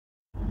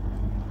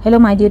Hello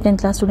my dear 10th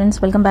class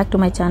students, welcome back to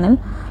my channel.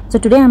 So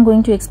today I am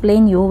going to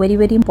explain you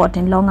very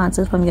important long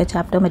answers from your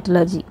chapter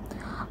metallurgy.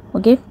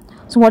 Okay,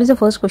 so what is the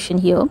first question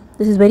here?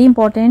 This is very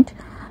important.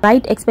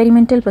 Write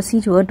experimental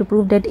procedure to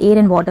prove that air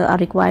and water are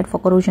required for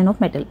corrosion of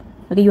metal.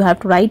 Okay, you have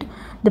to write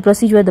the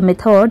procedure, the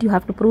method. You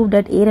have to prove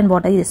that air and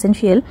water is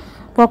essential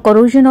for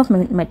corrosion of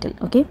metal.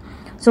 Okay,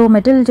 so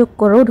metal जो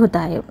corrode होता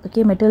है,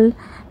 okay, metal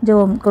जो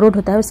corrode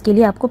होता है उसके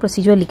लिए आपको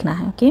procedure लिखना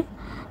है. Okay,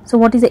 so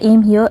what is the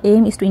aim here?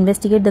 Aim is to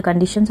investigate the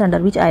conditions under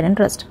which iron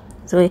rust.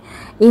 So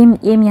aim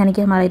यानी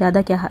कि हमारा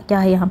इरादा क्या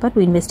है यहाँ पर?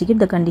 To investigate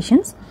the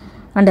conditions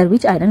under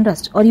which iron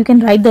rust. Or you can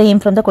write the aim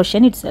from the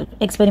question itself.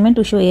 Experiment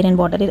to show air and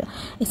water is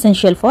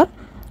essential for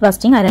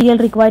rusting iron. Material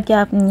required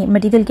क्या,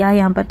 material क्या है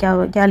यहाँ पर,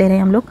 क्या ले रहे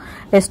हैं हम लोग?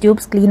 Test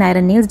tubes, clean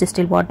iron nails,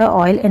 distilled water,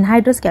 oil,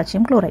 anhydrous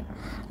calcium chloride.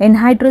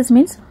 Anhydrous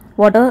means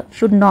water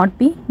should not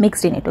be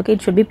mixed in it. Okay,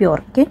 it should be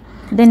pure. Okay,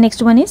 then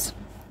next one is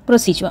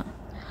procedure.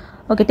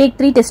 Okay, take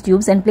 3 test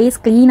tubes and place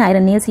clean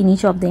iron nails in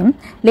each of them.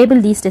 Label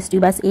these test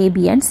tubes as A,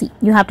 B and C.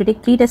 You have to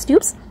take 3 test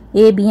tubes,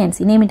 A, B and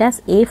C. Name it as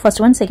A,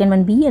 first one, second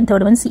one B and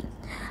third one C.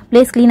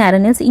 Place clean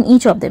iron nails in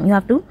each of them. You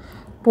have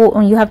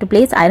to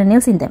place iron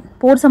nails in them.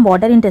 Pour some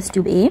water in test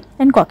tube A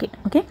and cork it.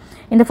 Okay,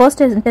 in the first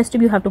test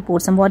tube you have to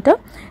pour some water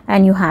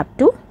and you have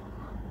to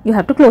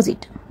close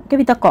it, okay,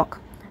 with a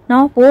cork.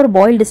 Now pour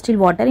boiled distilled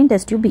water in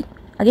test tube B.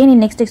 Again in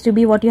next test tube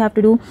B, what you have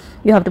to do?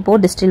 You have to pour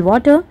distilled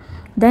water,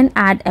 then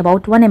add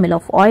about 1 ml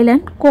of oil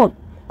and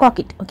cork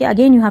it. Okay,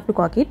 again you have to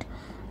cork it.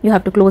 You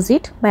have to close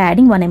it by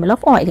adding 1 ml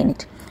of oil in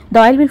it. The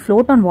oil will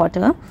float on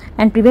water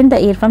and prevent the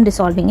air from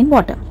dissolving in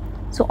water.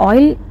 So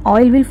oil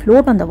will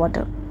float on the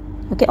water.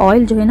 Okay,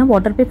 oil जो है ना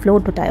water पे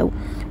float होता है,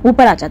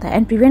 ऊपर आ जाता है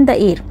and prevent the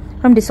air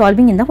from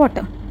dissolving in the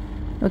water.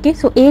 Okay,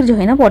 so air जो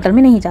है ना water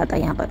में नहीं जाता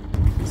यहाँ पर.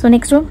 So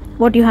next one,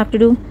 what you have to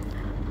do?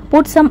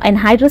 Put some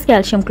anhydrous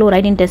calcium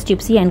chloride in test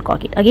tube C and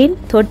cork it. Again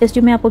third test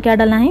tube में आपको क्या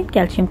डालना है?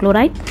 Calcium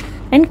chloride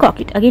and cork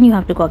it. Again you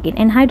have to cork it.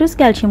 Anhydrous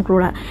calcium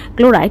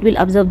chloride will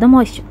absorb the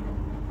moisture.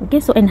 Okay,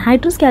 so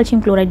anhydrous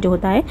calcium chloride जो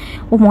होता है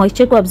वो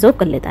moisture को absorb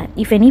कर लेता है,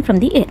 if any, from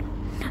the air.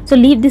 So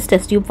leave this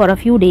test tube for a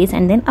few days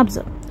and then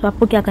observe. तो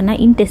आपको क्या करना है?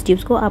 इन test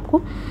tubes को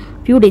आपको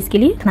few days के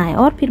लिए रखना है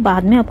और फिर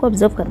बाद में आपको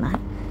observe करना है.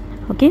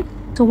 Okay,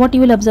 so what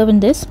you will observe in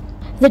this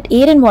is that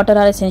air and water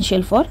are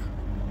essential for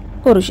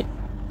corrosion.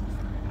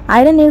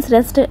 Iron nails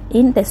rust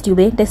in test tube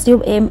A. Test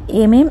tube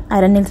A में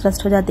iron nails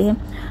rust हो जाते हैं.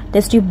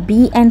 Test tube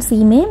B and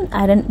C में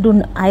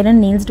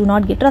iron nails do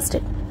not get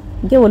rusted.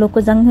 Okay, वो लोग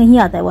को जंग नहीं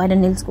आता है वो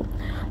iron nails को.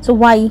 So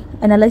why?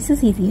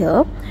 Analysis is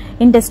here.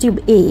 In test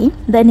tube A,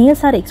 the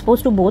nails are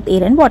exposed to both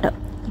air and water.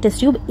 Test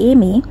tube A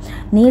में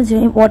nails जो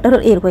है water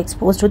और air को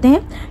exposed होते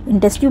हैं. In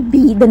test tube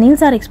B, the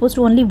nails are exposed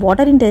to only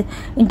water.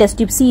 In test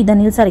tube C, the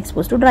nails are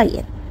exposed to dry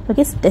air.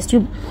 Okay, test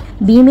tube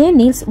B में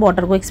nails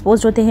water को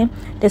exposed होते हैं.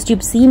 Test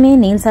tube C में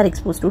nails are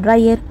exposed to dry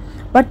air.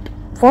 But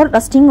for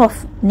rusting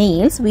of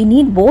nails, we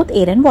need both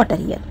air and water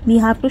here. We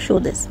have to show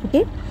this.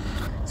 Okay.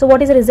 So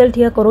what is the result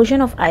here?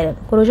 Corrosion of iron.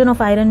 Corrosion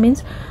of iron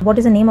means, what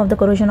is the name of the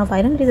corrosion of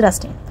iron? It is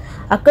rusting.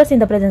 Occurs in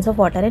the presence of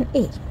water and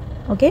air.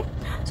 Okay.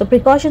 So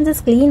precautions is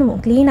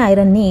clean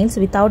iron nails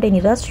without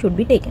any rust should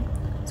be taken.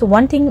 So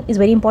one thing is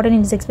very important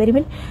in this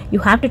experiment. You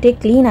have to take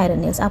clean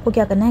iron nails. आपको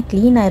क्या करना है?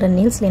 Clean iron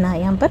nails लेना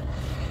है यहाँ पर,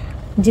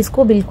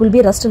 जिसको बिल्कुल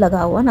भी रस्ट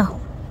लगा हुआ ना हो.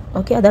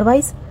 Okay,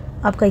 otherwise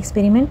आपका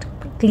एक्सपेरिमेंट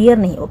क्लियर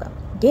नहीं होगा.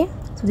 Okay,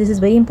 so this is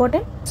very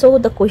important. So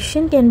the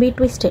question can be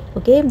twisted.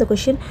 Okay, the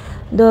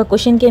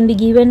question can be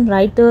given.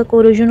 Write the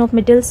corrosion of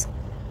metals.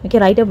 Okay,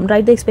 write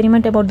the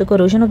experiment about the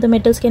corrosion of the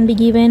metals can be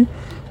given,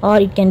 or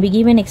it can be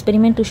given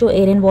experiment to show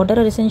air and water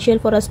are essential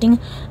for rusting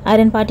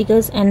iron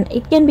particles, and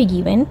it can be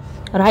given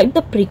write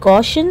the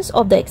precautions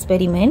of the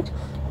experiment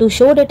to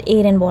show that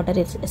air and water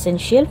is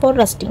essential for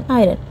rusting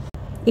iron.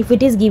 If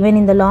it is given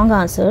in the long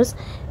answers,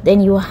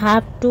 then you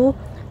have to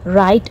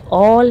write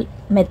all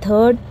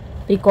method,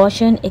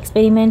 precaution,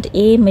 experiment,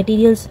 A,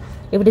 materials.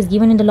 If it is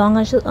given in the long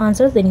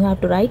answers, then you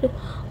have to write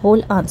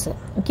whole answer.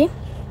 Okay.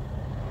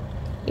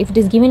 If it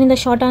is given in the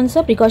short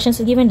answer, precautions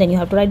is given, then you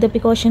have to write the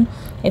precaution.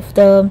 If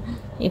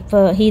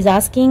he is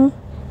asking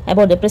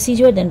about the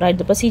procedure, then write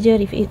the procedure.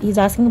 If he is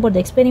asking about the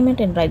experiment,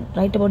 then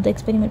write about the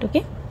experiment.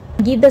 Okay.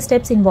 Give the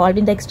steps involved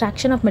in the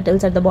extraction of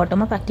metals at the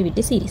bottom of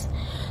activity series.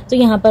 तो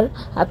यहाँ पर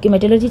आपके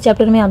metallurgy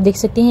chapter में आप देख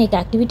सकते हैं एक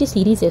एक्टिविटी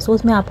सीरीज है. सो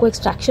उसमें आपको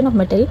एक्सट्रैक्शन ऑफ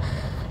मेटल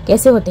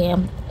कैसे होते हैं,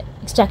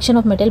 एक्सट्रैक्शन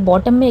ऑफ मेटल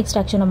बॉटम में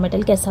एक्सट्रैक्शन ऑफ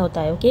मेटल कैसा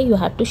होता है. Okay, you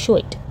have to show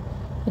it.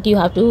 Okay, you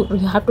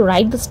have to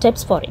right the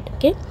steps for it.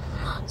 Okay,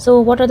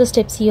 so what are the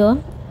steps here?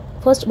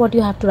 First, what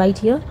you have to right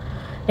here,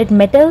 that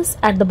metals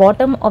at the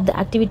bottom of the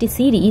activity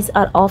series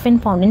are often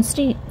found in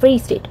free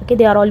state. Okay,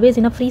 they are always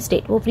in a free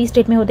state. वो free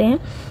state में होते हैं.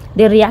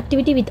 Their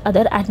reactivity with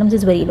other atoms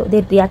is very low.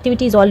 Their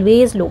reactivity is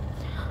always low.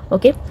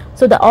 Okay,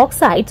 so the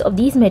oxides of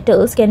these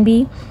metals can be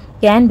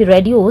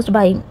reduced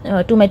by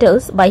to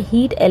metals by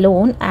heat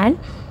alone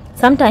and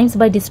sometimes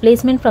by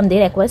displacement from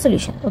their aqueous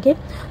solution. Okay,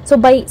 so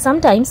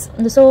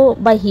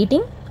by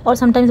heating or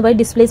sometimes by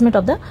displacement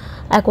of the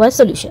aqueous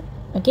solution.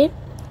 Okay,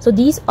 so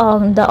these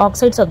the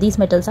oxides of these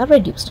metals are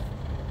reduced.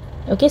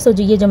 Okay, सो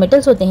ये जो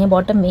metals होते हैं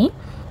bottom में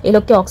ये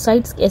लोग के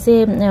oxides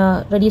कैसे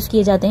reduce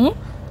किए जाते हैं?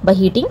 बाय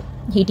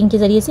हीटिंग के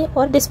जरिए से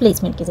और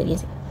डिस्प्लेसमेंट के जरिए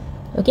से.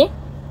 Okay,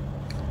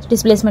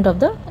 displacement of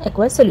the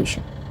aqueous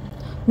solution.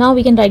 Now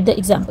we can write the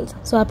examples.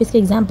 सो आप इसके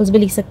एग्जाम्पल्स भी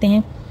लिख सकते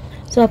हैं.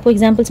 सो आपको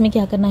एग्जाम्पल्स में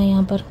क्या करना है?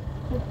 यहाँ पर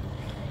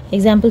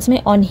एग्जाम्पल्स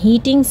में ऑन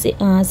हीटिंग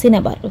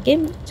सिनेबार. ओके,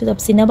 तो जब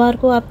सिनेबार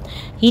को आप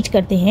हीट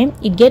करते हैं,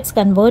 it gets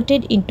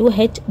converted into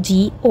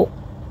HgO.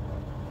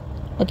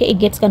 Okay, it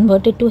gets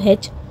converted to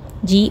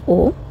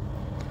HgO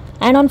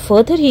and on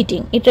further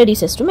heating it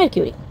reduces to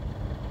mercury.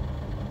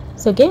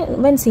 So okay,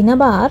 when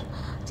cinnabar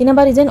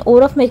is an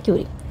ore of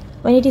mercury.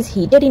 When it is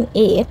heated in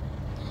air,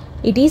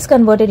 it is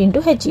converted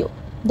into HgO,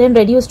 then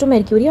reduced to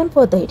mercury on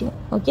further heating.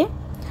 Okay,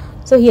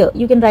 so here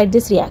you can write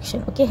this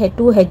reaction. Okay,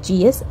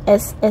 2HgS.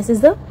 S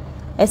is the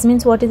S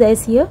means what is the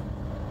S here?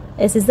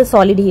 S is the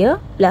solid here,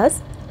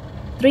 plus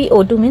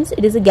 3O2 means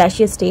it is a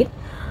gaseous state.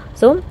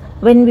 So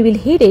when we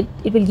will heat it,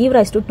 it will give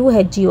rise to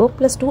 2HgO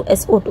plus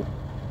 2SO2.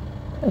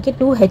 Okay,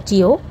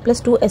 2HgO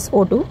plus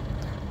 2SO2.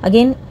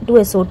 Again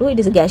 2SO2, it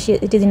is a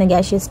gaseous, it is in a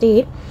gaseous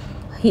state.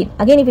 Heat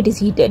again, if it is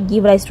heated,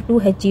 give rise to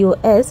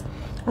 2HgOS.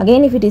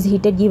 Again, if it is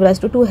heated, give rise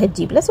to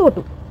 2Hg plus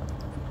O2.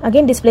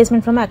 Again,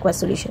 displacement from aqueous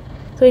solution.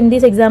 So in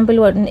this example,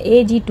 what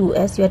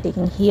Ag2S you are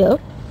taking here?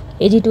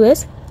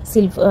 Ag2S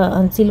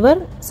silver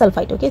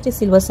sulfite. Okay, it is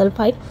silver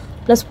sulfite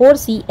plus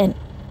 4Cn.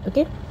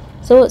 Okay,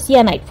 so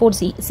cyanide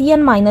 4C.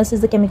 Cn minus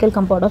is the chemical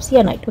compound of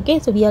cyanide. Okay,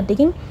 so we are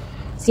taking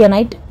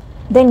cyanide,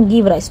 then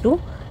give rise to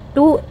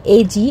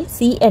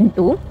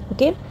 2AgCN2.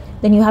 Okay,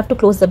 then you have to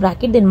close the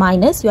bracket, then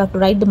minus, you have to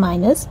write the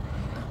minus,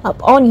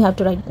 up, on you have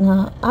to write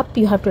up,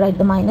 you have to write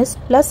the minus,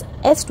 plus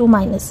S2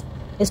 minus.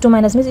 S2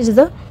 minus means it is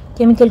the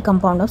chemical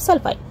compound of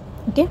sulfide.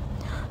 Okay,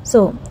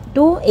 so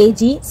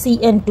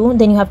 2AgCN2,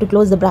 then you have to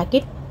close the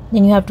bracket,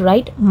 then you have to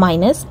write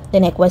minus,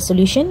 then aqueous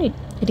solution,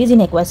 it is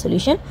in aqueous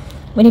solution.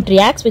 When it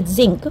reacts with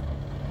zinc,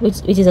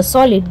 which is a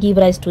solid, give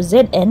rise to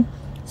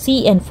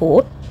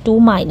ZnCN4 2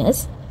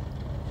 minus.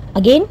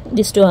 Again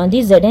this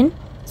Zn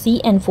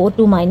CN4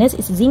 2 minus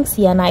is zinc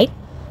cyanide.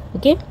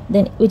 Okay,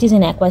 then which is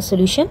in aqueous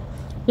solution,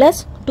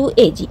 plus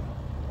 2Ag.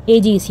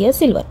 Ag is here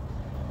silver.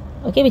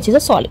 Okay, which is a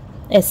solid,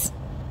 S,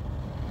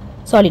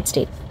 solid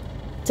state.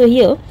 So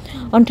here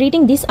on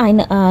treating these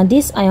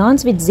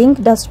ions with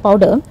zinc dust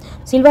powder,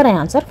 silver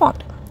ions are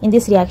formed. In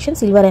this reaction,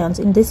 silver ions,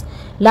 in this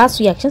last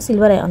reaction,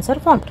 silver ions are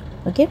formed.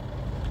 Okay,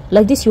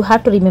 like this you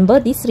have to remember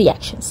these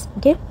reactions.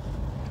 Okay,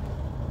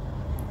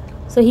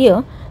 so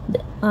here the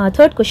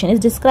third question is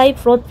describe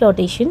froth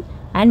flotation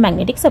and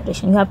magnetic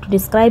separation. You have to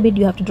describe it,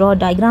 you have to draw a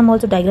diagram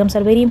also. Diagrams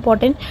are very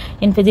important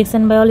in physics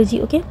and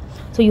biology. Okay,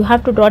 so you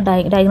have to draw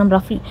diagram,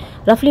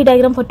 roughly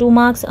diagram for 2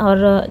 marks,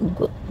 or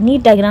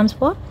neat diagrams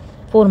for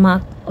 4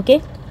 marks.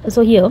 Okay,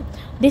 so here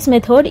this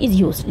method is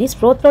used, this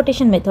froth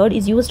flotation method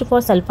is used for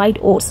sulfide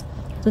ores.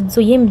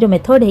 So ये जो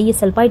method है, ये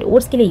sulfide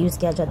ores के लिए use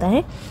किया जाता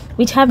है,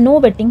 which have no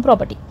wetting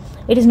property.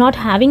 It is not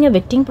having a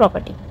wetting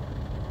property.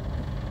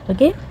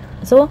 Okay,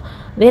 so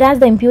whereas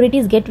the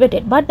impurities get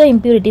wetted, but the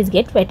impurities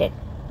get wetted.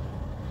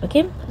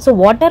 Okay, so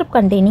water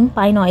containing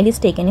pine oil is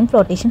taken in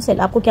flotation cell.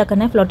 आपको क्या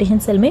करना है? flotation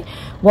cell में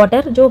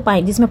water जो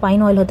जिसमें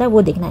pine oil होता है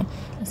वो देखना है.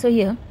 So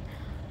here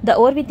the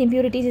ore with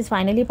impurities is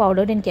finally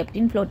powdered and kept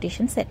in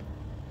flotation cell.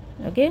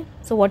 Okay,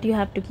 so what you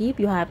have to keep?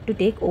 You have to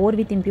take ore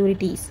with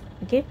impurities.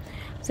 Okay,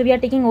 so we are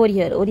taking ore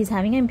here. Ore is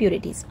having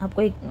impurities.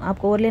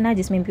 आपको ore लेना है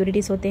जिसमें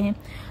impurities होते हैं,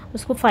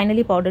 उसको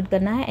finally powdered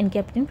करना है and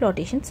kept in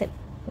flotation cell.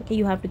 Okay,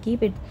 you have to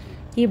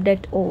keep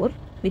that ore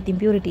with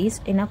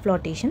impurities in a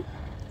flotation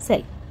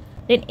cell.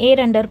 Then air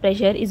under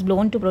pressure is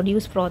blown to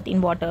produce froth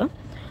in water.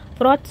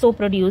 Froth so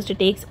produced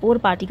takes ore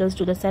particles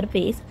to the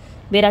surface,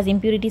 whereas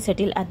impurities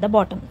settle at the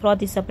bottom.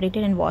 Froth is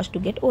separated and washed to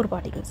get ore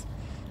particles.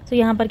 So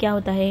यहाँ पर क्या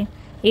होता है?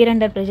 Air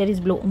under pressure is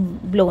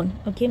blown.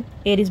 Okay,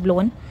 air is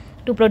blown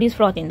to produce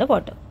froth in the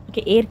water.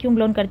 Okay, air क्यों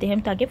blown करते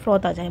हैं? ताकि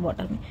froth आ जाए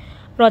water में.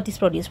 Froth is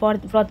produced.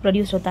 Froth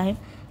produced होता है.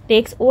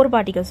 Takes ore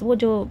particles. वो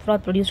जो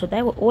froth produced होता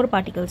है वो ore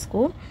particles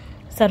को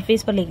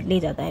सरफेस पर ले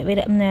जाता है.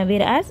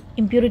 Whereas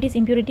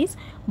impurities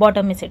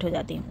बॉटम में सेट हो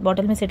जाती हैं,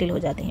 बॉटल में सेटल हो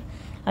जाते हैं.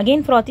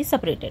 Again froth is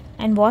separated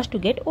and wash to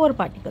get ore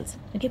particles.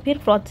 Okay, फिर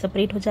फ्रॉथ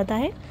सेपरेट हो जाता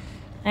है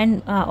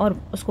एंड और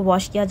उसको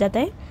वॉश किया जाता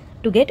है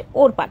to get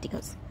ore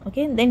particles.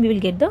 Okay, then we will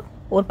get the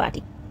ore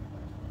particle.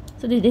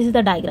 So this is the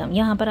diagram.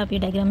 यहाँ पर आप ये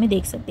डायग्राम में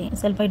देख सकते हैं.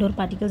 सल्फाइड ओर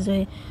पार्टिकल्स जो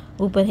है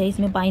ऊपर है,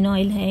 इसमें पाइन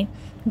ऑयल है,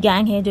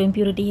 गैंग है जो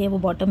इम्प्योरिटी है वो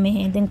बॉटम में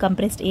है, then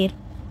compressed air.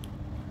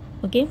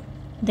 Okay,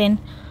 then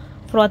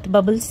froth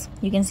bubbles,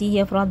 you can see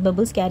here froth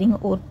bubbles carrying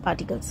ore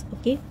particles.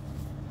 Okay,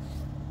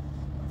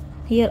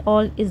 here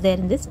all is there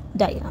in this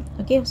diagram.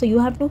 Okay, so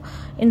you have to,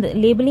 in the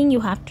labeling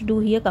you have to do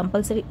here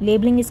compulsory,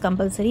 labeling is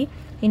compulsory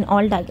in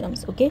all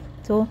diagrams. Okay,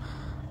 so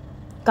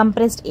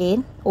compressed air,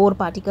 ore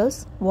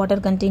particles, water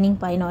containing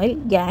pine oil,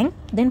 gang,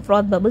 then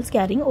froth bubbles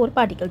carrying ore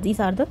particles. These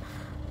are the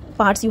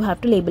parts you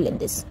have to label in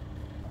this.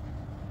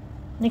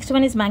 Next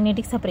one is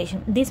magnetic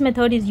separation. This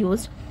method is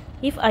used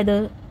if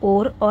either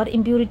ore or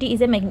impurity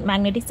is a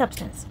magnetic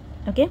substance.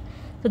 Okay,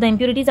 so the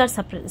impurities are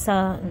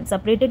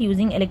separated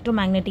using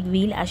electromagnetic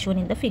wheel as shown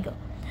in the figure.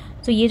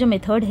 So ये जो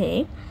method है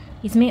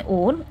इसमें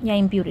ओर या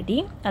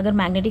impurity अगर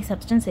magnetic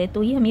substance है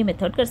तो ही हम ये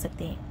मेथड कर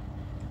सकते हैं.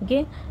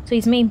 ओके, सो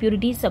इसमें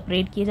इम्प्यूरिटीज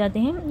सेपरेट किए जाते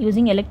हैं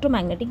using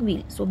electromagnetic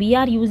wheel. So we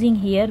are using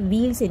here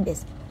wheels in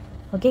this.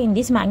 Okay, in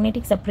this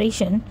magnetic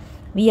separation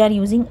we are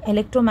using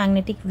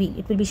electromagnetic wheel.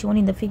 It will be shown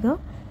in the figure.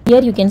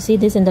 Here you can see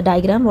this in the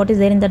diagram. What is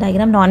there in the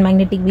diagram?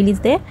 Non-magnetic wheel is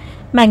there,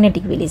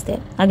 magnetic wheel is there.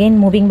 Again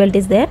moving belt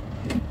is there.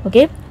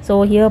 Okay, so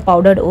here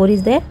powdered ore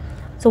is there.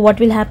 So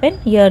what will happen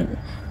here?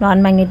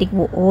 Non-magnetic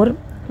ore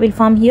will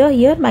form here,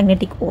 here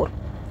magnetic ore.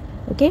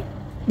 Okay,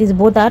 these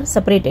both are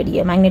separated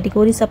here. Magnetic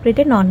ore is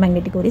separated,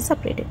 non-magnetic ore is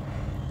separated.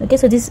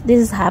 Okay, so this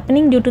is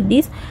happening due to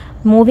this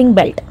moving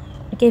belt.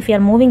 Okay, if you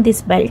are moving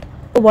this belt,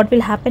 so what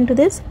will happen to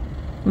this?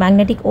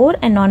 Magnetic ore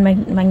and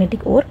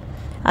non-magnetic ore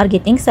are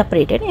getting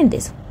separated in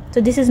this.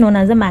 So this is known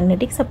as the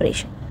magnetic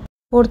separation.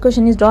 Fourth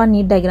question is draw a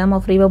neat diagram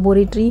of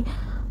laboratory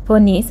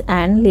furnace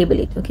and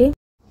label it. Okay.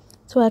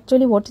 So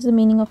actually what is the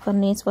meaning of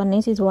furnace?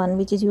 Furnace is one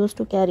which is used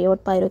to carry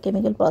out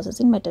pyrochemical process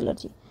in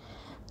metallurgy.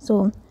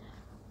 So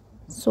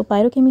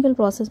pyrochemical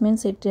process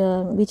means it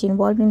which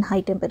involved in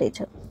high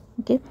temperature.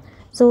 Okay.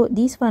 So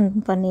this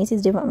furnace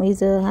is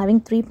having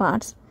three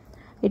parts.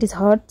 It is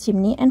hearth,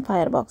 chimney and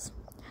firebox.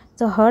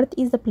 So hearth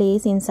is the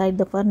place inside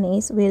the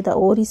furnace where the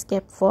ore is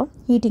kept for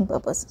heating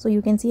purpose. So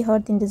you can see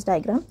hearth in this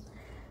diagram.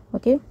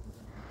 Okay.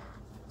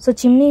 So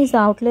chimney is the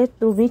outlet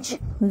through which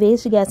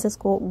waste gases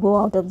go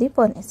out of the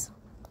furnace.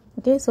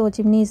 Okay. So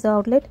chimney is the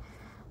outlet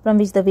from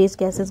which the waste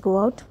gases go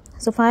out.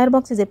 So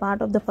firebox is a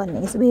part of the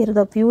furnace where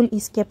the fuel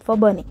is kept for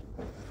burning.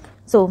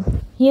 So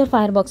here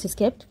firebox is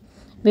kept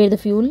where the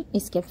fuel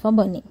is kept for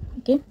burning.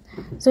 Okay.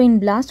 So in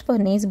blast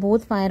furnace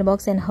both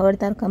firebox and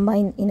hearth are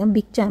combined in a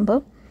big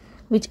chamber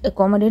which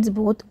accommodates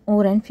both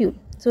ore and fuel.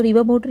 So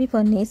laboratory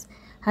furnace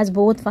has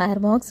both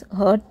firebox,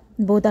 hearth,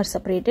 both are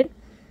separated.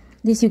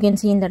 This you can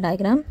see in the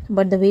diagram.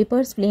 But the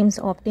vapors, flames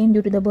obtained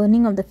due to the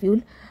burning of the fuel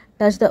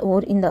touch the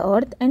ore in the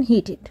earth and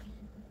heat it.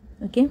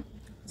 Okay.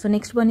 So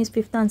next one is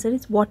fifth answer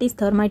is what is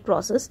thermite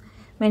process?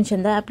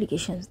 Mention the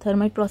applications.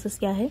 Thermite process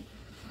क्या है?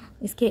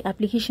 इसके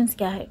applications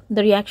क्या है?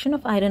 The reaction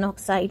of iron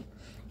oxide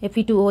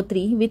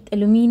Fe2O3 with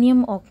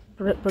aluminium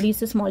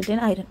produces molten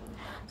iron.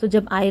 So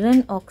जब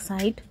iron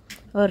oxide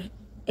और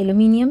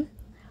aluminium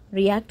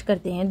react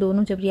करते हैं,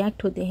 दोनों जब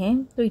रिएक्ट होते हैं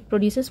तो it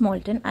produces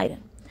मॉल्टन iron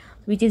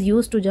which is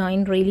use to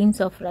join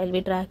railings of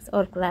railway tracks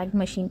और क्रैक्ड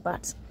मशीन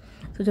पार्ट्स.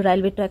 तो जो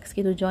रेलवे ट्रैक्स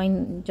की जो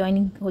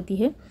जॉइनिंग होती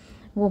है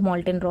वो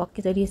मॉल्टन रॉक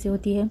के ज़रिए से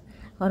होती है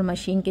और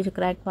मशीन के जो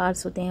क्रैक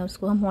पार्ट्स होते हैं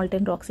उसको हम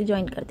मॉल्टन रॉक से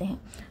जॉइन करते हैं.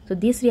 So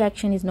this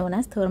reaction is known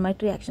as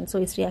thermite reaction. सो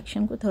इस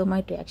रिएक्शन को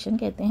थर्माइट रिएक्शन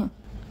कहते हैं.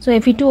 सो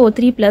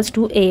Fe2O3 plus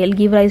 2Al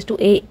give rise to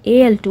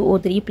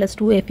Al2O3 plus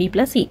 2Fe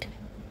plus heat.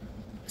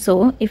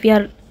 So if you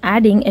are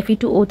adding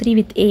Fe2O3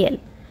 with Al,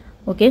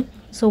 okay,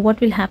 so what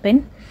will happen?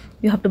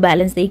 You have to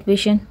balance the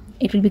equation.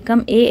 It will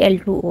become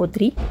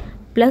Al2O3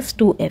 plus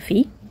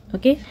 2Fe.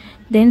 Okay,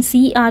 then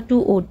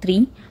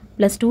Cr2O3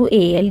 plus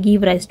 2Al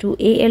give rise to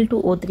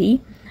Al2O3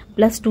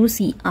 plus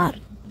 2Cr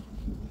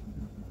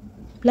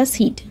plus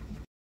heat.